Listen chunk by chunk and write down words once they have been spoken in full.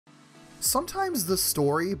Sometimes the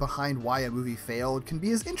story behind why a movie failed can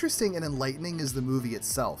be as interesting and enlightening as the movie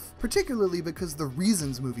itself, particularly because the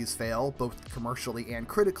reasons movies fail, both commercially and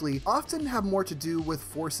critically, often have more to do with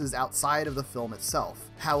forces outside of the film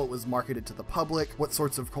itself. How it was marketed to the public, what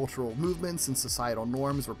sorts of cultural movements and societal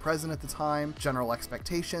norms were present at the time, general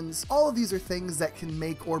expectations. All of these are things that can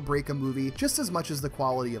make or break a movie just as much as the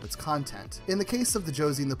quality of its content. In the case of the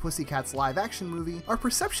Josie and the Pussycats live-action movie, our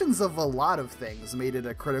perceptions of a lot of things made it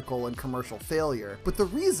a critical and commercial failure, but the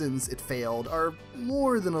reasons it failed are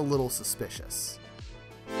more than a little suspicious.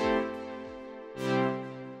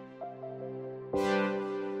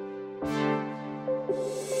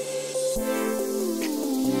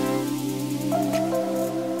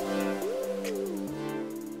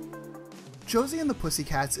 Josie and the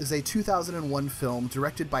Pussycats is a 2001 film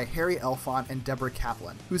directed by Harry Elfont and Deborah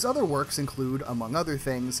Kaplan, whose other works include, among other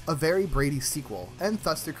things, a Very Brady sequel, and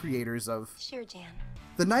thus the creators of Sure, Jan.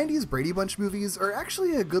 The 90s Brady Bunch movies are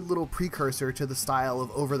actually a good little precursor to the style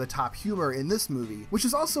of over-the-top humor in this movie, which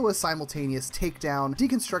is also a simultaneous takedown,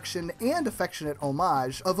 deconstruction, and affectionate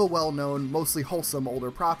homage of a well-known, mostly wholesome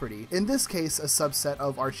older property, in this case a subset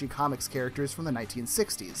of Archie Comics characters from the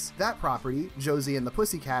 1960s. That property, Josie and the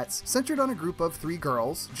Pussycats, centered on a group of three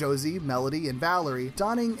girls, Josie, Melody, and Valerie,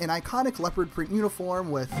 donning an iconic leopard print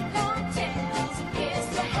uniform with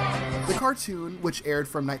the cartoon, which aired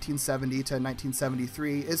from 1970 to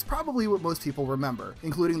 1973, is probably what most people remember,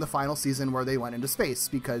 including the final season where they went into space,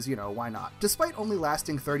 because, you know, why not? Despite only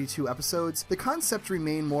lasting 32 episodes, the concept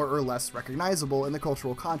remained more or less recognizable in the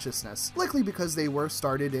cultural consciousness, likely because they were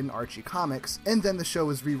started in Archie Comics, and then the show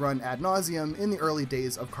was rerun ad nauseum in the early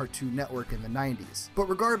days of Cartoon Network in the 90s. But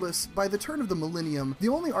regardless, by the turn of the millennium, the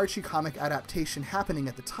only Archie comic adaptation happening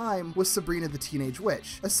at the time was Sabrina the Teenage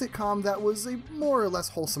Witch, a sitcom that was a more or less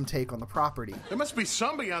wholesome take on the property. There must be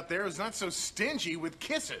somebody out there who's not so stingy with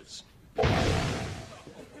kisses.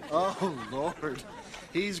 Oh, Lord.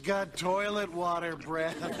 He's got toilet water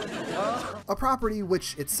breath. Oh. A property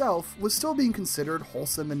which itself was still being considered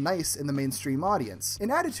wholesome and nice in the mainstream audience, an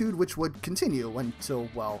attitude which would continue until,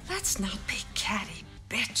 well... Let's not be catty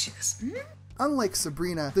bitches, Unlike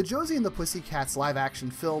Sabrina, the Josie and the Pussycats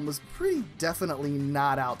live-action film was pretty definitely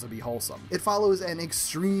not out to be wholesome. It follows an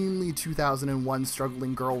extremely 2001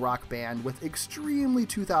 struggling girl rock band with extremely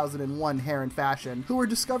 2001 hair and fashion, who were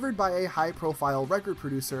discovered by a high-profile record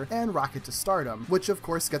producer and rocket to stardom, which of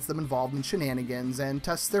course gets them involved in shenanigans and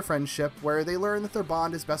tests their friendship, where they learn that their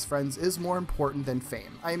bond as best friends is more important than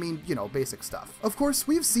fame. I mean, you know, basic stuff. Of course,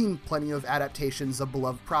 we've seen plenty of adaptations of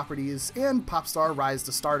beloved properties and pop star rise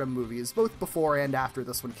to stardom movies, both before and after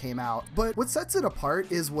this one came out, but what sets it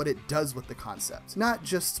apart is what it does with the concept. Not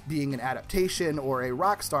just being an adaptation or a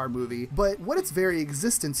rock star movie, but what its very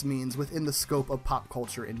existence means within the scope of pop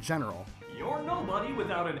culture in general. You're nobody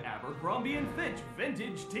without an Abercrombie & Fitch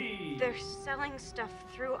vintage tee! They're selling stuff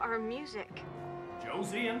through our music.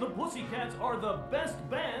 Josie and the Pussycats are the best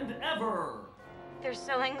band ever! They're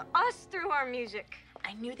selling us through our music.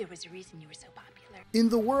 I knew there was a reason you were so popular. In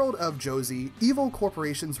the world of Josie, evil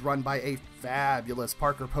corporations run by a fabulous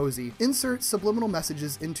Parker Posey insert subliminal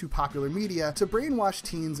messages into popular media to brainwash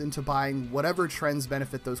teens into buying whatever trends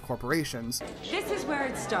benefit those corporations. This is where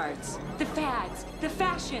it starts. The fads, the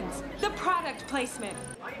fashions, the product placement.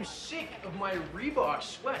 I am sick of my Reebok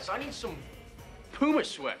sweats. I need some Puma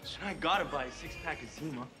sweats. I gotta buy a 6-pack of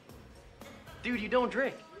Zima. Dude, you don't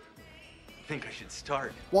drink. I think I should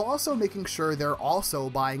start. While also making sure they're also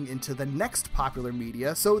buying into the next popular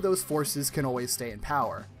media so those forces can always stay in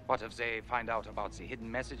power. What if they find out about the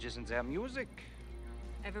hidden messages in their music?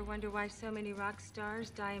 Ever wonder why so many rock stars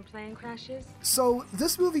die in plane crashes? So,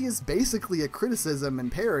 this movie is basically a criticism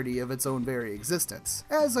and parody of its own very existence.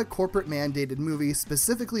 As a corporate-mandated movie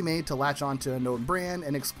specifically made to latch onto a known brand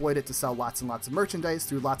and exploit it to sell lots and lots of merchandise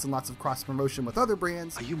through lots and lots of cross-promotion with other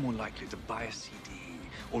brands. Are you more likely to buy a CD,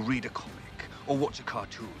 or read a comic, or watch a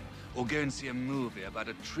cartoon, or go and see a movie about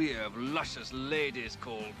a trio of luscious ladies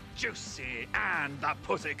called Josie and the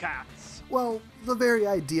Pussycats? Well, the very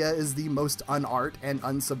idea is the most unart and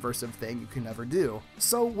unsubversive thing you can ever do.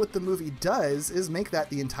 So what the movie does is make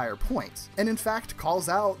that the entire point, and in fact calls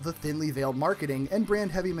out the thinly veiled marketing and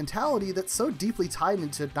brand-heavy mentality that's so deeply tied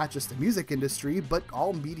into not just the music industry, but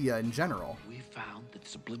all media in general. We found that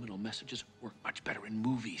subliminal messages work much better in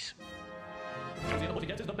movies.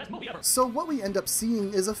 So what we end up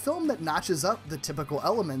seeing is a film that notches up the typical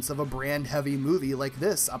elements of a brand-heavy movie like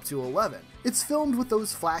this up to 11. It's filmed with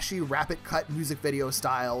those flashy, rapid-cut music video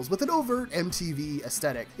styles with an overt MTV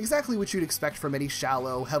aesthetic, exactly what you'd expect from any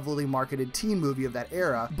shallow, heavily marketed teen movie of that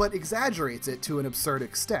era, but exaggerates it to an absurd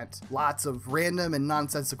extent. Lots of random and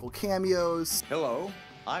nonsensical cameos. Hello,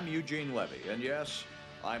 I'm Eugene Levy, and yes,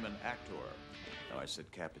 I'm an actor. No, I said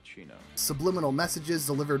cappuccino. Subliminal messages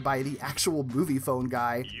delivered by the actual movie phone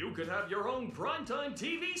guy. You could have your own primetime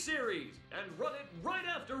TV series and run it right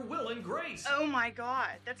after Will and Grace. Oh my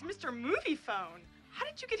God, that's Mr. Movie Phone. How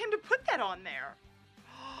did you get him to put that on there?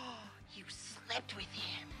 You slept with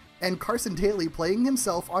him. And Carson Daly playing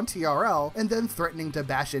himself on TRL and then threatening to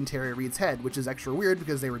bash in Terry Reid's head, which is extra weird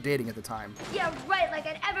because they were dating at the time. Yeah, right, like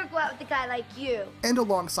I'd ever go out with a guy like you. And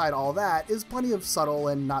alongside all that is plenty of subtle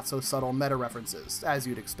and not so subtle meta references, as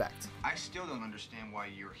you'd expect. I still don't understand why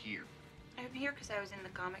you're here. I'm here because I was in the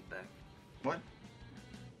comic book. What?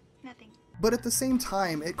 Nothing. But at the same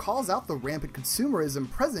time, it calls out the rampant consumerism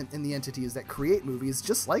present in the entities that create movies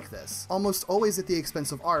just like this, almost always at the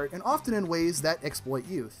expense of art and often in ways that exploit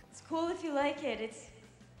youth. It's cool if you like it. It's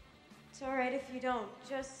alright if you don't.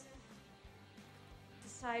 Just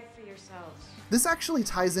decide for yourselves. This actually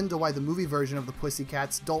ties into why the movie version of the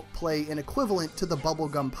Pussycats don't play an equivalent to the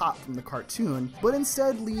bubblegum pop from the cartoon, but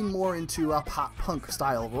instead lean more into a pop-punk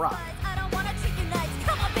style of rock. I don't wanna chicken nights.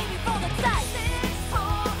 Come on, baby, roll the dice.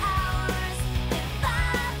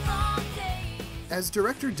 As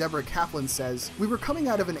director Deborah Kaplan says, we were coming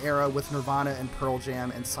out of an era with Nirvana and Pearl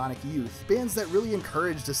Jam and Sonic Youth, bands that really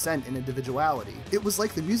encouraged dissent and individuality. It was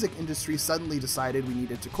like the music industry suddenly decided we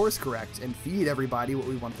needed to course correct and feed everybody what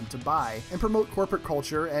we want them to buy, and promote corporate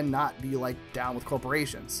culture and not be like down with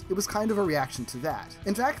corporations. It was kind of a reaction to that.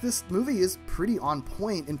 In fact, this movie is pretty on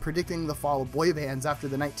point in predicting the fall of boy bands after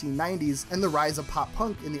the 1990s and the rise of pop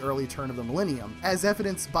punk in the early turn of the millennium, as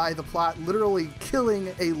evidenced by the plot literally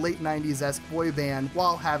killing a late 90s-esque boy band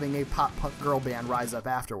while having a pop-punk girl band rise up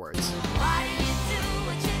afterwards. Why do you do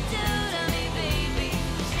what you do to me, baby?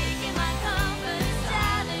 Taking my confidence,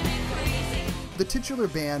 driving me crazy. The titular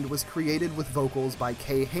band was created with vocals by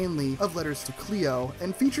Kay Hanley of Letters to Cleo,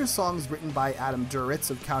 and features songs written by Adam Duritz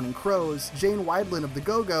of Counting Crows, Jane Wiedlin of the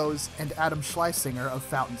Go-Go's, and Adam Schlesinger of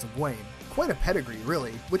Fountains of Wayne. Quite a pedigree,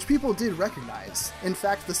 really, which people did recognize. In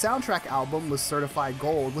fact, the soundtrack album was certified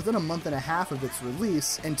gold within a month and a half of its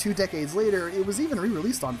release, and 2 decades later, it was even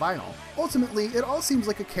re-released on vinyl. Ultimately, it all seems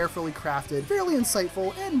like a carefully crafted, fairly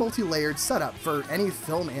insightful, and multi-layered setup for any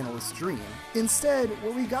film analyst's dream. Instead,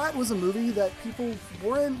 what we got was a movie that people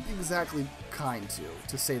weren't exactly kind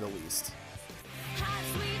to say the least. Hot,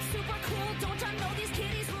 sweet, super cool, don't you know these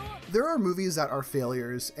kitties rule? There are movies that are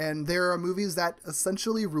failures, and there are movies that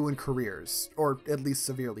essentially ruin careers, or at least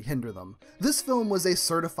severely hinder them. This film was a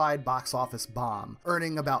certified box office bomb,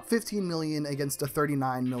 earning about $15 million against a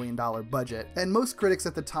 $39 million budget, and most critics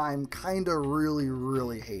at the time kinda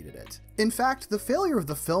really hated it. In fact, the failure of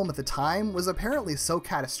the film at the time was apparently so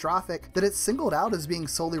catastrophic that it's singled out as being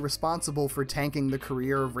solely responsible for tanking the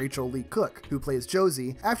career of Rachel Lee Cook, who plays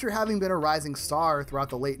Josie, after having been a rising star throughout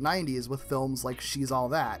the late 90s with films like She's All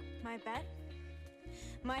That. My bet?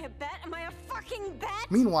 Am I a bet? Am I a fucking bet?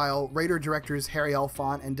 Meanwhile, writer-directors Harry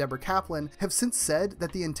Elfont and Deborah Kaplan have since said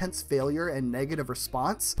that the intense failure and negative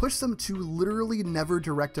response pushed them to literally never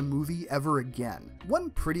direct a movie ever again.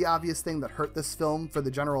 One pretty obvious thing that hurt this film for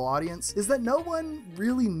the general audience is that no one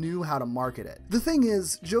really knew how to market it. The thing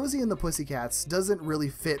is, Josie and the Pussycats doesn't really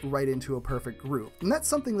fit right into a perfect group, and that's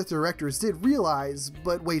something that directors did realize,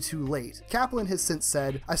 but way too late. Kaplan has since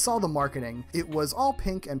said, "I saw the marketing. It was all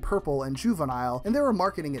pink and purple and juvenile, and they were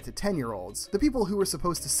marketing it to 10-year-olds. The people who were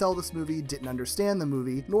supposed to sell this movie didn't understand the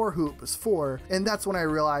movie, nor who it was for, and that's when I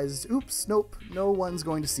realized, oops, nope, no one's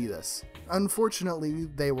going to see this." Unfortunately,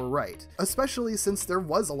 they were right, especially since there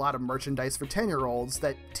was a lot of merchandise for 10-year-olds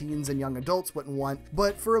that teens and young adults wouldn't want,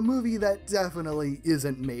 but for a movie that definitely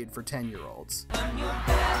isn't made for 10-year-olds.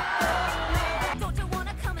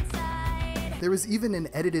 There was even an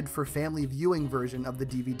edited for family viewing version of the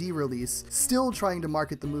DVD release, still trying to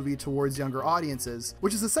market the movie towards younger audiences,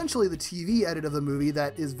 which is essentially the TV edit of the movie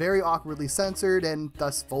that is very awkwardly censored and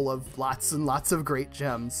thus full of lots and lots of great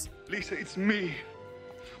gems. Lisa, it's me,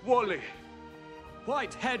 Wally.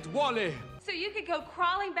 Whitehead Wally. So you could go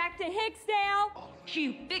crawling back to Hicksdale?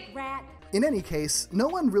 You big rat. In any case, no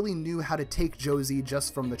one really knew how to take Josie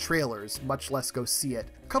just from the trailers, much less go see it.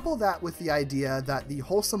 Couple that with the idea that the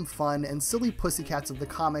wholesome fun and silly Pussycats of the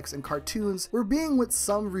comics and cartoons were being what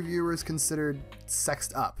some reviewers considered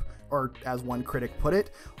sexed up, or as one critic put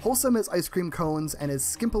it, wholesome as ice cream cones and as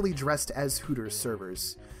skimpily dressed as Hooters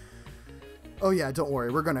servers. Oh yeah, don't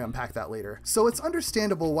worry, we're gonna unpack that later. So it's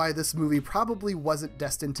understandable why this movie probably wasn't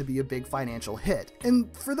destined to be a big financial hit.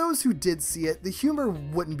 And for those who did see it, the humor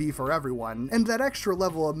wouldn't be for everyone, and that extra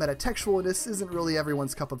level of metatextualness isn't really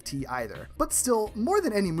everyone's cup of tea either. But still, more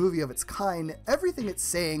than any movie of its kind, everything it's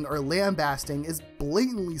saying or lambasting is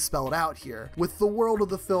blatantly spelled out here, with the world of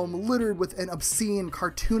the film littered with an obscene,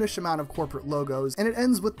 cartoonish amount of corporate logos, and it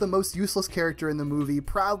ends with the most useless character in the movie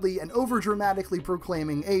proudly and overdramatically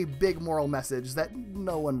proclaiming a big moral message that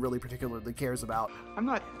no one really particularly cares about. I'm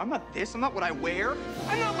not this. I'm not what I wear.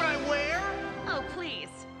 I'm not what I wear. Oh, please.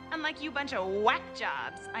 Unlike you bunch of whack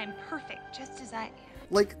jobs, I'm perfect just as I am.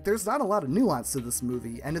 Like, there's not a lot of nuance to this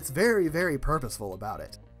movie, and it's very, very purposeful about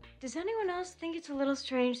it. Does anyone else think it's a little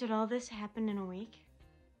strange that all this happened in a week?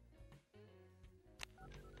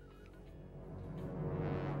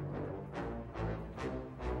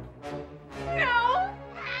 No!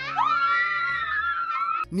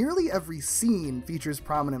 Nearly every scene features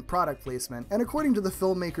prominent product placement, and according to the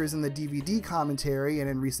filmmakers in the DVD commentary and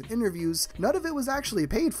in recent interviews, none of it was actually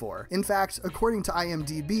paid for. In fact, according to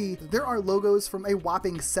IMDb, there are logos from a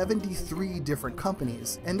whopping 73 different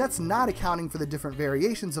companies, and that's not accounting for the different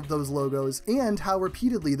variations of those logos and how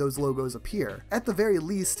repeatedly those logos appear. At the very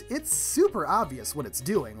least, it's super obvious what it's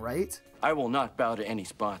doing, right? I will not bow to any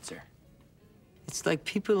sponsor. It's like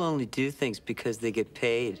people only do things because they get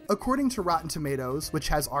paid. According to Rotten Tomatoes, which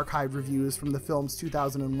has archived reviews from the film's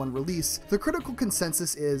 2001 release, the critical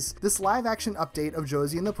consensus is, this live-action update of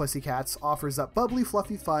Josie and the Pussycats offers up bubbly,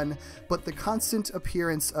 fluffy fun, but the constant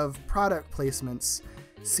appearance of product placements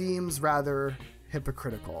seems rather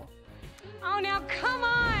hypocritical. Oh, now come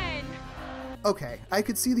on! Okay, I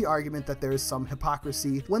could see the argument that there is some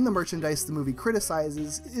hypocrisy when the merchandise the movie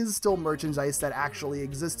criticizes is still merchandise that actually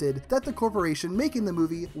existed, that the corporation making the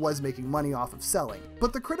movie was making money off of selling.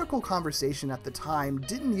 But the critical conversation at the time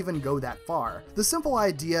didn't even go that far. The simple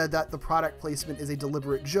idea that the product placement is a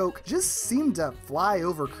deliberate joke just seemed to fly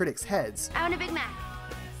over critics' heads. I want a Big Mac.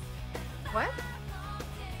 What?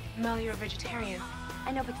 Mel, you're a vegetarian.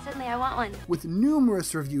 I know, but suddenly I want one. With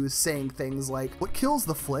numerous reviews saying things like, what kills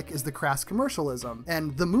the flick is the crass commercialism,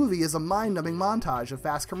 and the movie is a mind-numbing montage of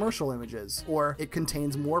fast commercial images, or it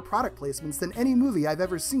contains more product placements than any movie I've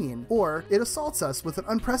ever seen, or it assaults us with an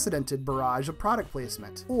unprecedented barrage of product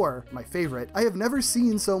placement, or, my favorite, I have never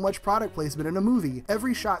seen so much product placement in a movie.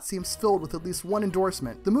 Every shot seems filled with at least one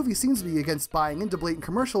endorsement. The movie seems to be against buying into blatant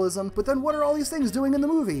commercialism, but then what are all these things doing in the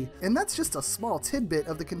movie? And that's just a small tidbit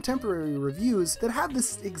of the contemporary reviews that have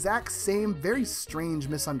this exact same very strange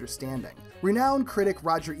misunderstanding. Renowned critic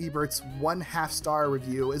Roger Ebert's 1/2 star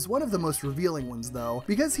review is one of the most revealing ones though,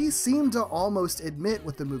 because he seemed to almost admit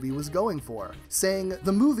what the movie was going for, saying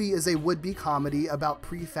the movie is a would-be comedy about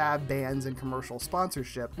prefab bands and commercial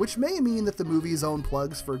sponsorship, which may mean that the movie's own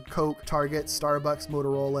plugs for Coke, Target, Starbucks,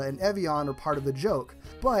 Motorola, and Evian are part of the joke,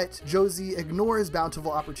 but Josie ignores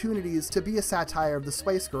bountiful opportunities to be a satire of the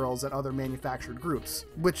Spice Girls and other manufactured groups,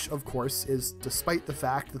 which of course is despite the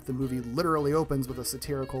fact that the movie literally opens with a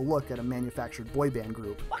satirical look at a manufactured boy band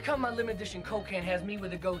group. Why come my limited edition Coke can has me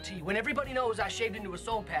with a goatee when everybody knows I shaved into a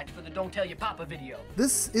soul patch for the Don't Tell Your Papa video?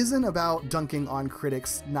 This isn't about dunking on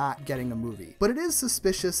critics not getting a movie, but it is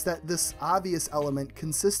suspicious that this obvious element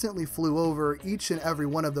consistently flew over each and every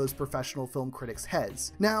one of those professional film critics'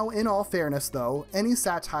 heads. Now, in all fairness though, any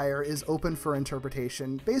satire is open for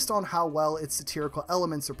interpretation based on how well its satirical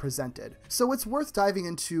elements are presented, so it's worth diving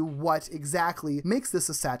into what exactly makes this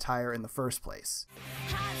a satire in the first place.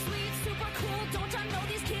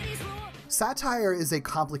 Satire is a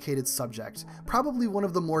complicated subject, probably one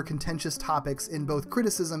of the more contentious topics in both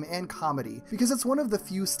criticism and comedy, because it's one of the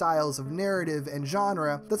few styles of narrative and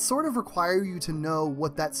genre that sort of require you to know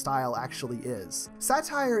what that style actually is.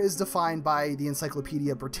 Satire is defined by the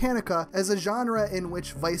Encyclopedia Britannica as a genre in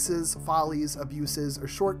which vices, follies, abuses, or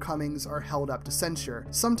shortcomings are held up to censure,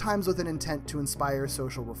 sometimes with an intent to inspire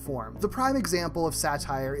social reform. The prime example of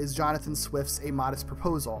satire is Jonathan Swift's A Modest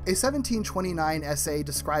Proposal, a 1729 essay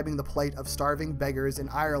describing the plight of starving beggars in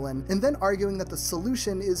Ireland, and then arguing that the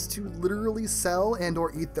solution is to literally sell and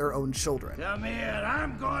or eat their own children. Come here,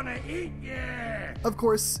 I'm gonna eat you! Of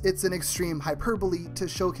course, it's an extreme hyperbole to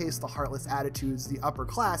showcase the heartless attitudes the upper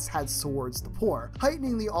class has towards the poor,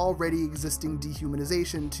 heightening the already existing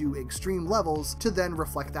dehumanization to extreme levels to then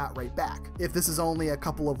reflect that right back. If this is only a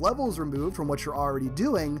couple of levels removed from what you're already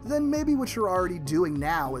doing, then maybe what you're already doing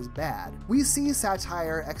now is bad. We see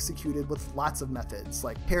satire executed with lots of methods,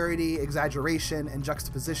 like parody, exaggeration, and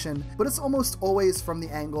juxtaposition, but it's almost always from the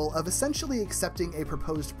angle of essentially accepting a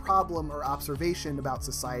proposed problem or observation about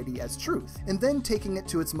society as truth, and then taking it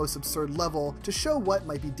to its most absurd level to show what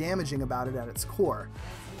might be damaging about it at its core.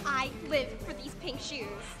 I live for these pink shoes.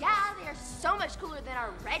 Yeah, they are so much cooler than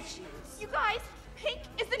our red shoes. You guys, pink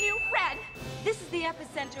is the new red. This is the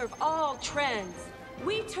epicenter of all trends.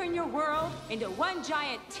 We turn your world into one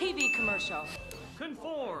giant TV commercial.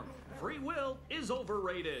 Conform. Free will is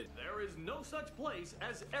overrated. There is no such place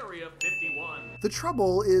as Area 51. The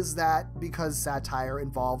trouble is that because satire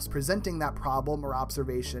involves presenting that problem or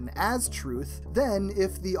observation as truth, then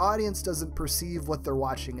if the audience doesn't perceive what they're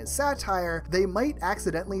watching as satire, they might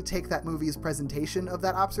accidentally take that movie's presentation of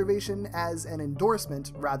that observation as an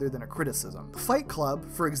endorsement rather than a criticism. Fight Club,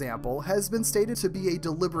 for example, has been stated to be a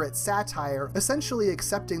deliberate satire, essentially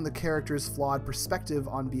accepting the character's flawed perspective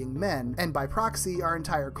on being men, and by proxy, our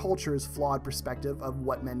entire culture flawed perspective of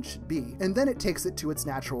what men should be. And then it takes it to its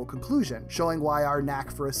natural conclusion, showing why our knack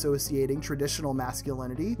for associating traditional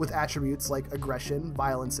masculinity with attributes like aggression,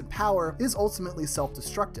 violence, and power is ultimately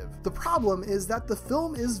self-destructive. The problem is that the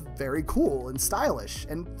film is very cool and stylish,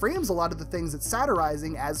 and frames a lot of the things it's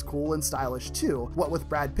satirizing as cool and stylish too, what with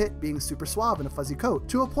Brad Pitt being super suave in a fuzzy coat,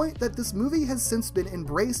 to a point that this movie has since been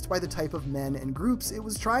embraced by the type of men and groups it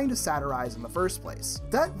was trying to satirize in the first place.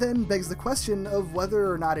 That then begs the question of whether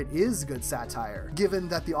or not it is good satire, given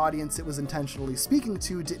that the audience it was intentionally speaking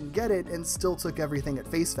to didn't get it and still took everything at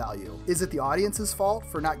face value. Is it the audience's fault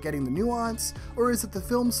for not getting the nuance, or is it the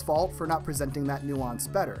film's fault for not presenting that nuance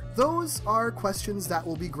better? Those are questions that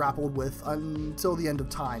will be grappled with until the end of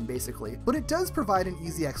time, basically, but it does provide an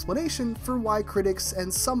easy explanation for why critics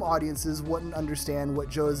and some audiences wouldn't understand what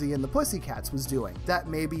Josie and the Pussycats was doing. That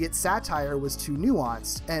maybe its satire was too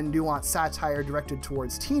nuanced, and nuanced satire directed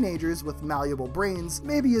towards teenagers with malleable brains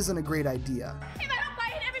maybe isn't a great idea. If I don't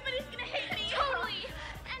buy it, everybody's gonna hate me. Totally.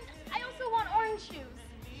 And I also want orange shoes.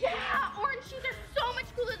 Yeah, orange shoes are so much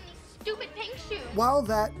cooler than these stupid pink shoes. While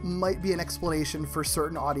that might be an explanation for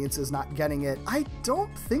certain audiences not getting it, I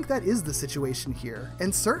don't think that is the situation here,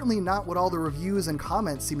 and certainly not what all the reviews and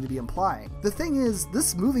comments seem to be implying. The thing is,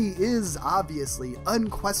 this movie is obviously,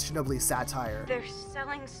 unquestionably satire. They're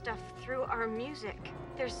selling stuff through our music.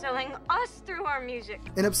 They're selling us through our music.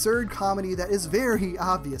 An absurd comedy that is very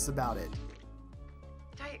obvious about it.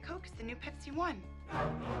 Diet Coke is the new Pepsi One.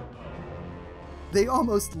 They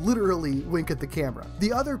almost literally wink at the camera.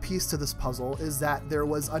 The other piece to this puzzle is that there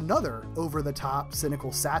was another over-the-top,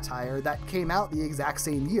 cynical satire that came out the exact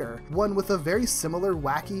same year, one with a very similar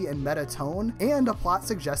wacky and meta tone, and a plot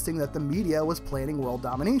suggesting that the media was planning world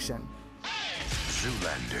domination.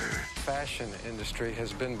 Zoolander. Fashion industry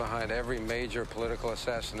has been behind every major political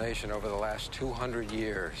assassination over the last 200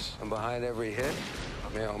 years. And behind every hit,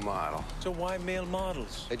 a male model. So why male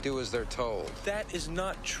models? They do as they're told. That is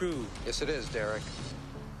not true. Yes, it is, Derek.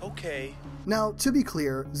 Okay. Now, to be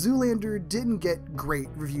clear, Zoolander didn't get great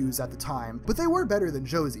reviews at the time, but they were better than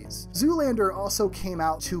Josie's. Zoolander also came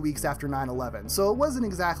out 2 weeks after 9/11, so it wasn't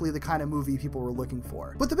exactly the kind of movie people were looking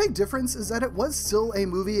for. But the big difference is that it was still a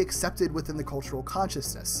movie accepted within the cultural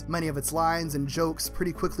consciousness. Many of its lines and jokes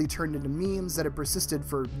pretty quickly turned into memes that had persisted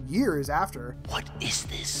for years after. What is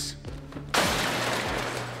this?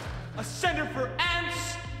 A center for ants?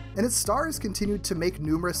 And its stars continued to make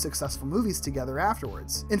numerous successful movies together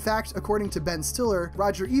afterwards. In fact, according to Ben Stiller,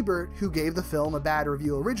 Roger Ebert, who gave the film a bad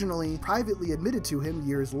review originally, privately admitted to him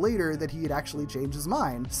years later that he had actually changed his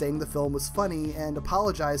mind, saying the film was funny and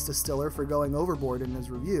apologized to Stiller for going overboard in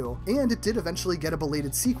his review. And it did eventually get a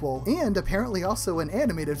belated sequel, and apparently also an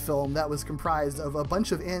animated film that was comprised of a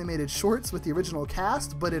bunch of animated shorts with the original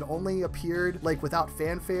cast, but it only appeared like without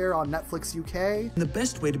fanfare on Netflix UK. The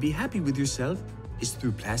best way to be happy with yourself is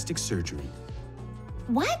through plastic surgery.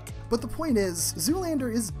 What? But the point is,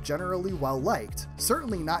 Zoolander is generally well-liked,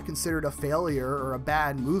 certainly not considered a failure or a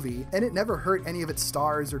bad movie, and it never hurt any of its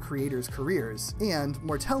stars or creators' careers. And,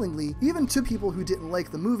 more tellingly, even to people who didn't like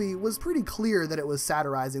the movie, was pretty clear that it was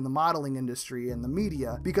satirizing the modeling industry and the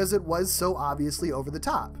media, because it was so obviously over the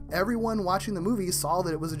top. Everyone watching the movie saw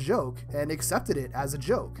that it was a joke, and accepted it as a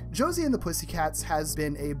joke. Josie and the Pussycats has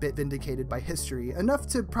been a bit vindicated by history, enough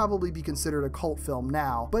to probably be considered a cult film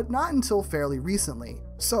now, but not until fairly recently.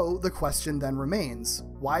 So the question then remains,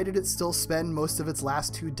 why did it still spend most of its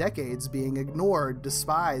last 2 decades being ignored,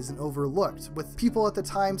 despised, and overlooked, with people at the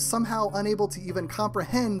time somehow unable to even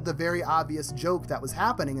comprehend the very obvious joke that was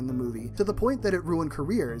happening in the movie, to the point that it ruined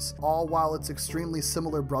careers, all while its extremely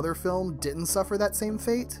similar brother film didn't suffer that same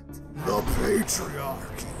fate? The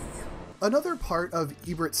patriarchy. Another part of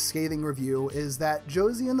Ebert's scathing review is that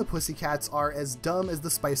Josie and the Pussycats are as dumb as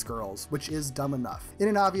the Spice Girls, which is dumb enough, in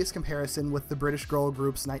an obvious comparison with the British girl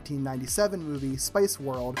group's 1997 movie Spice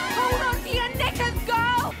World. Hold on to your knickers,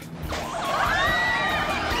 girl!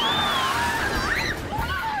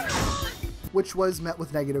 which was met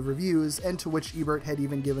with negative reviews and to which Ebert had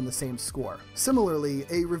even given the same score. Similarly,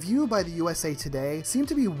 a review by the USA Today seemed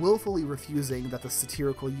to be willfully refusing that the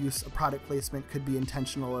satirical use of product placement could be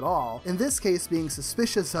intentional at all, in this case being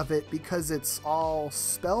suspicious of it because it's all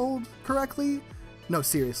spelled correctly? No,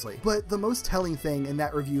 seriously. But the most telling thing in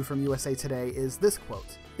that review from USA Today is this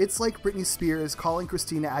quote. It's like Britney Spears calling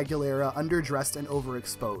Christina Aguilera underdressed and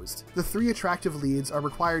overexposed. The three attractive leads are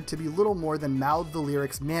required to be little more than mouth the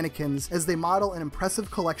lyrics mannequins as they model an impressive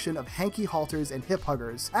collection of hanky halters and hip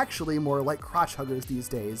huggers, actually more like crotch huggers these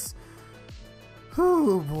days.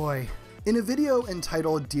 Whew, boy. In a video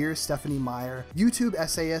entitled Dear Stephanie Meyer, YouTube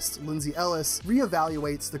essayist Lindsay Ellis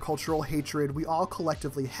reevaluates the cultural hatred we all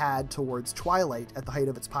collectively had towards Twilight at the height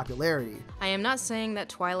of its popularity. I am not saying that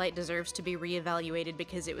Twilight deserves to be reevaluated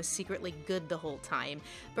because it was secretly good the whole time,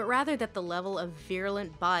 but rather that the level of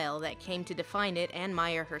virulent bile that came to define it and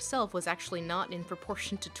Meyer herself was actually not in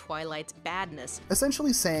proportion to Twilight's badness.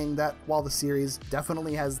 Essentially saying that while the series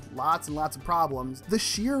definitely has lots and lots of problems, the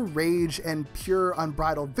sheer rage and pure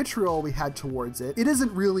unbridled vitriol we had towards it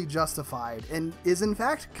isn't really justified and is in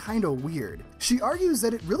fact kinda weird. She argues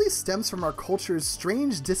that it really stems from our culture's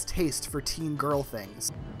strange distaste for teen girl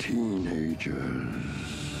things. Teenagers.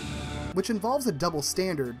 Which involves a double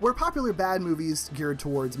standard, where popular bad movies geared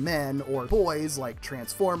towards men or boys, like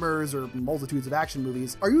Transformers or multitudes of action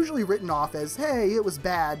movies, are usually written off as, hey, it was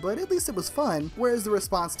bad, but at least it was fun, whereas the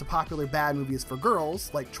response to popular bad movies for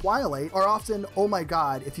girls, like Twilight, are often, oh my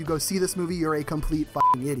god, if you go see this movie, you're a complete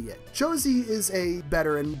f***ing idiot. Josie is a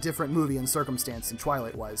better and different movie in circumstance than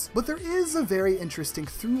Twilight was, but there is a very interesting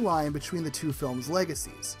through line between the two films'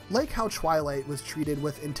 legacies. Like how Twilight was treated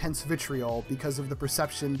with intense vitriol because of the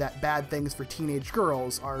perception that bad things for teenage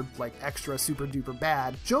girls are like extra super duper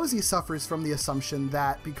bad, Josie suffers from the assumption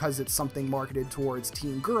that because it's something marketed towards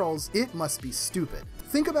teen girls, it must be stupid.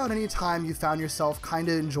 Think about any time you found yourself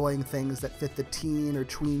kinda enjoying things that fit the teen or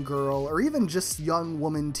tween girl or even just young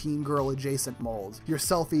woman teen girl adjacent mold. Your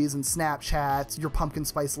selfies and Snapchats, your pumpkin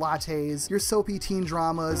spice lattes, your soapy teen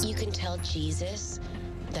dramas. You can tell Jesus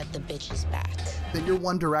that the bitch is back. Then your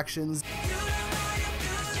One Directions.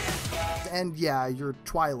 And yeah, your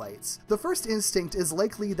Twilights. The first instinct is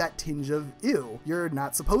likely that tinge of ew. You're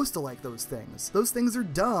not supposed to like those things. Those things are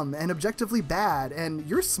dumb and objectively bad, and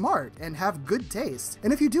you're smart and have good taste.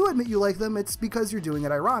 And if you do admit you like them, it's because you're doing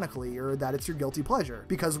it ironically, or that it's your guilty pleasure,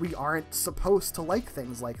 because we aren't supposed to like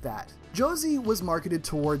things like that. Josie was marketed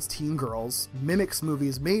towards teen girls, mimics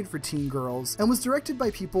movies made for teen girls, and was directed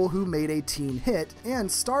by people who made a teen hit, and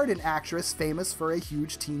starred an actress famous for a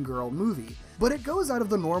huge teen girl movie. But it goes out of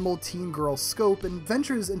the normal teen girl scope and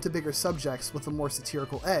ventures into bigger subjects with a more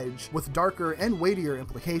satirical edge, with darker and weightier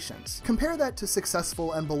implications. Compare that to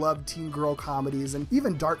successful and beloved teen girl comedies and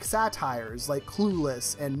even dark satires like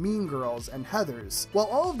Clueless and Mean Girls and Heathers. While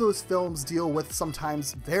all of those films deal with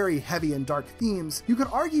sometimes very heavy and dark themes, you could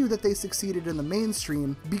argue that they succeeded in the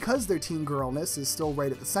mainstream because their teen girlness is still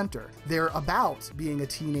right at the center. They're about being a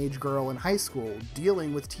teenage girl in high school,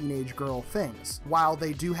 dealing with teenage girl things. While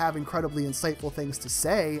they do have incredibly insightful things to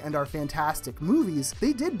say and are fantastic movies,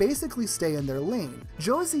 they did basically stay in their lane.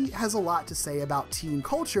 Josie has a lot to say about teen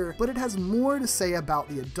culture, but it has more to say about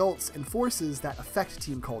the adults and forces that affect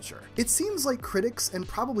teen culture. It seems like critics and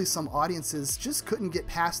probably some audiences just couldn't get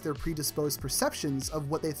past their predisposed perceptions of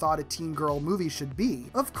what they thought a teen girl movie should be.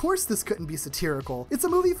 Of course this couldn't be satirical. It's a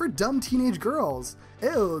movie for dumb teenage girls.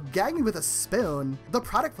 Ew, gag me with a spoon. The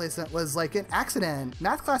product placement was like an accident.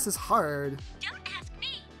 Math class is hard. Don't ask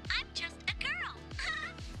me. I'm just a girl.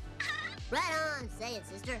 Right on, say it,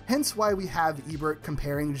 sister. Hence why we have Ebert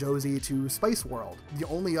comparing Josie to Spice World, the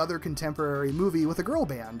only other contemporary movie with a girl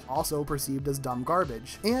band, also perceived as dumb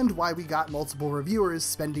garbage, and why we got multiple reviewers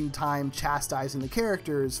spending time chastising the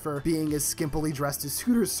characters for being as skimpily dressed as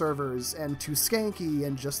Hooters servers and too skanky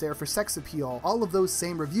and just there for sex appeal. All of those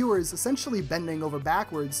same reviewers essentially bending over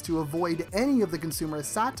backwards to avoid any of the consumerist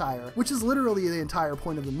satire, which is literally the entire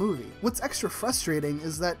point of the movie. What's extra frustrating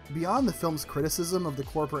is that beyond the film's criticism of the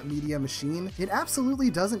corporate media machine, it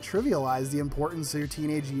absolutely doesn't trivialize the importance your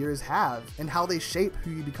teenage years have and how they shape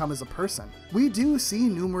who you become as a person. We do see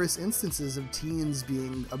numerous instances of teens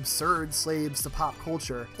being absurd slaves to pop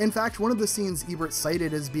culture. In fact, one of the scenes Ebert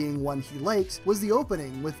cited as being one he liked was the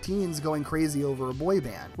opening with teens going crazy over a boy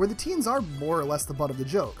band, where the teens are more or less the butt of the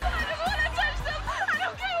joke.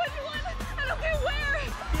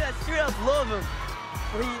 Yeah, straight up love them.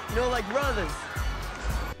 We, like brothers.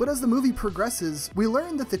 But as the movie progresses, we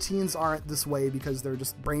learn that the teens aren't this way because they're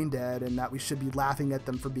just brain dead and that we should be laughing at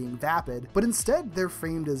them for being vapid, but instead they're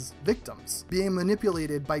framed as victims, being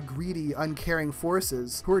manipulated by greedy, uncaring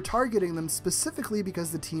forces who are targeting them specifically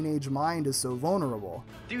because the teenage mind is so vulnerable.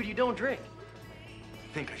 Dude, you don't drink.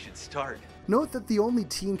 I think I should start. Note that the only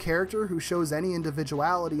teen character who shows any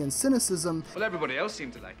individuality and cynicism— Well, everybody else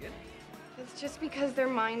seemed to like it. It's just because they're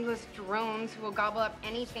mindless drones who will gobble up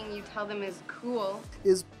anything you tell them is cool—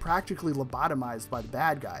 is practically lobotomized by the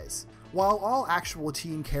bad guys. While all actual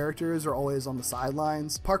teen characters are always on the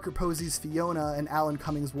sidelines, Parker Posey's Fiona and Alan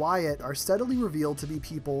Cummings' Wyatt are steadily revealed to be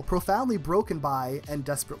people profoundly broken by and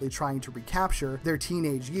desperately trying to recapture their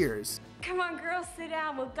teenage years. Come on, girls, sit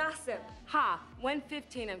down. We'll gossip. Ha!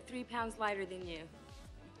 115. I'm 3 pounds lighter than you.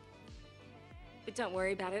 But don't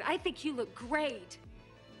worry about it. I think you look great.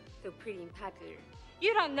 So pretty and popular.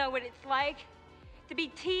 You don't know what it's like to be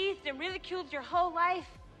teased and ridiculed your whole life.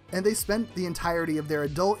 And they spent the entirety of their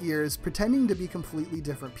adult years pretending to be completely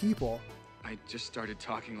different people. I just started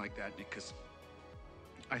talking like that because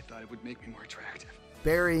I thought it would make me more attractive.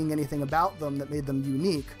 Burying anything about them that made them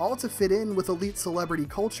unique, all to fit in with elite celebrity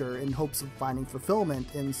culture in hopes of finding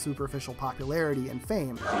fulfillment in superficial popularity and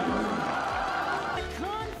fame,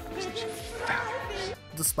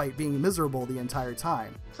 despite being miserable the entire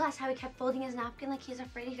time. Plus, how he kept folding his napkin like he's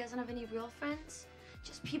afraid he doesn't have any real friends.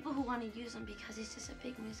 Just people who want to use him because he's just a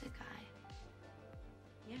big music guy.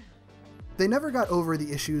 Yeah. They never got over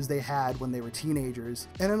the issues they had when they were teenagers,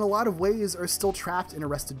 and in a lot of ways are still trapped in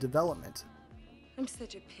Arrested Development. I'm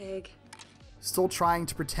such a pig. Still trying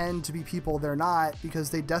to pretend to be people they're not because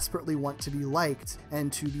they desperately want to be liked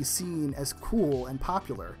and to be seen as cool and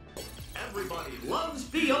popular. Everybody loves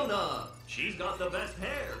Fiona. She's got the best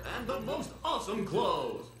hair and the most awesome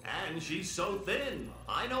clothes. And she's so thin.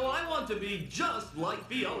 I know I want to be just like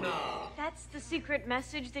Fiona. That's the secret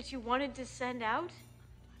message that you wanted to send out?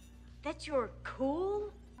 That you're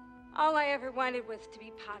cool? All I ever wanted was to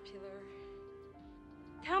be popular.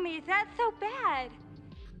 Tell me, is that so bad?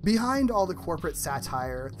 Behind all the corporate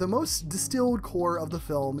satire, the most distilled core of the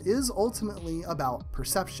film is ultimately about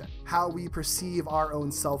perception. How we perceive our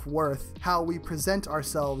own self-worth, how we present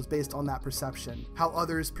ourselves based on that perception, how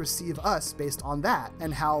others perceive us based on that,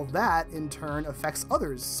 and how that in turn affects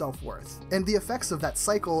others' self-worth. And the effects of that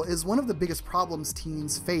cycle is one of the biggest problems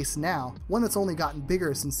teens face now, one that's only gotten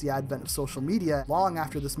bigger since the advent of social media long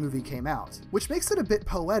after this movie came out. Which makes it a bit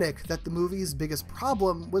poetic that the movie's biggest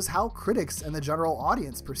problem was how critics and the general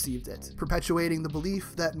audience perceived it, perpetuating the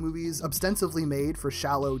belief that movies ostensibly made for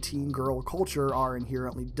shallow teen girl culture are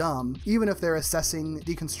inherently dumb, even if they're assessing,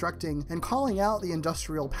 deconstructing, and calling out the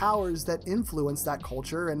industrial powers that influence that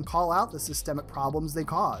culture and call out the systemic problems they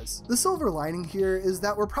cause. The silver lining here is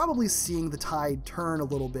that we're probably seeing the tide turn a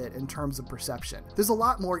little bit in terms of perception. There's a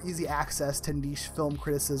lot more easy access to niche film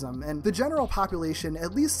criticism, and the general population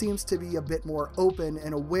at least seems to be a bit more open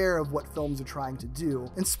and aware of what films are trying to do,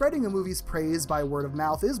 and spreading a movie's praise by word of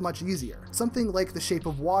mouth is much easier. Something like The Shape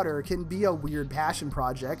of Water can be a weird passion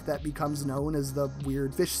project that becomes known as the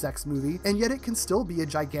weird fish sex movie, and yet it can still be a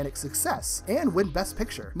gigantic success and win Best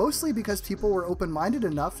Picture, mostly because people were open-minded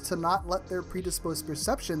enough to not let their predisposed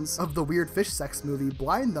perceptions of the weird fish sex movie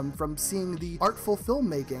blind them from seeing the artful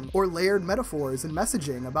filmmaking or layered metaphors and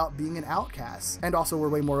messaging about being an outcast, and also were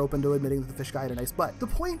way more open to admitting that the fish guy had a nice butt. The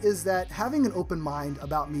point is that having an open mind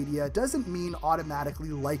about media doesn't mean automatically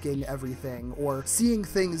liking everything or seeing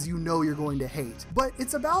things you know you're going to hate, but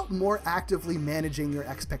it's about more actively managing your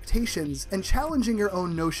expectations and challenging your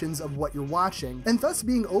own notions of what you're watching, and thus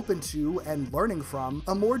being open to and learning from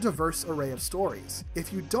a more diverse array of stories.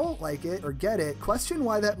 If you don't like it or get it, question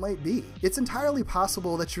why that might be. It's entirely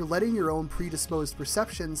possible that you're letting your own predisposed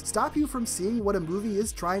perceptions stop you from seeing what a movie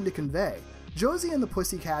is trying to convey. Josie and the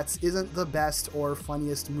Pussycats isn't the best or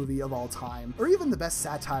funniest movie of all time, or even the best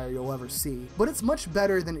satire you'll ever see, but it's much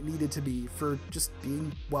better than it needed to be for just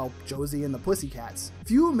being, well, Josie and the Pussycats.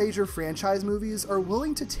 Few major franchise movies are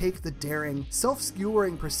willing to take the daring,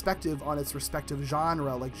 self-skewering perspective on its respective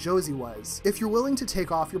genre like Josie was. If you're willing to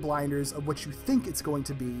take off your blinders of what you think it's going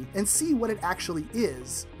to be and see what it actually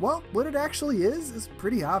is, well, what it actually is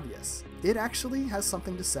pretty obvious. It actually has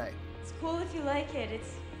something to say. It's cool if you like it.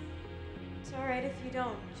 It's alright if you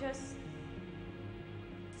don't. Just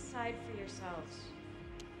decide for yourselves.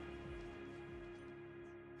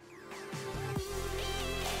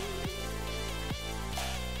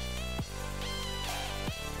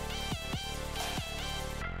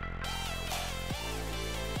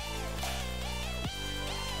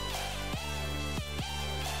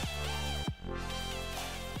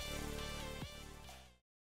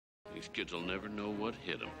 These kids will never know what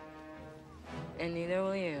hit them. And neither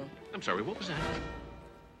will you. I'm sorry, what was that?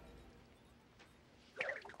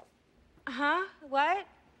 Huh? What?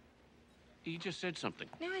 You just said something.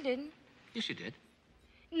 No, I didn't. Yes, you did.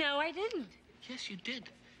 No, I didn't. Yes, you did.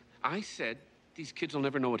 I said, these kids will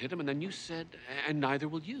never know what hit them, and then you said, and neither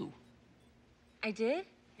will you. I did?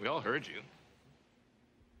 We all heard you.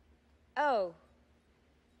 Oh.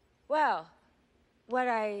 Well, what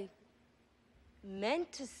I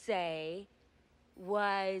meant to say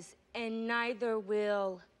was, and neither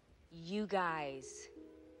will you guys.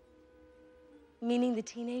 Meaning the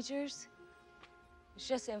teenagers? It's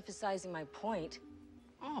just emphasizing my point.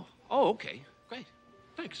 Oh, okay. Great.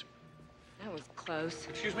 Thanks. That was close.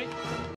 Excuse me?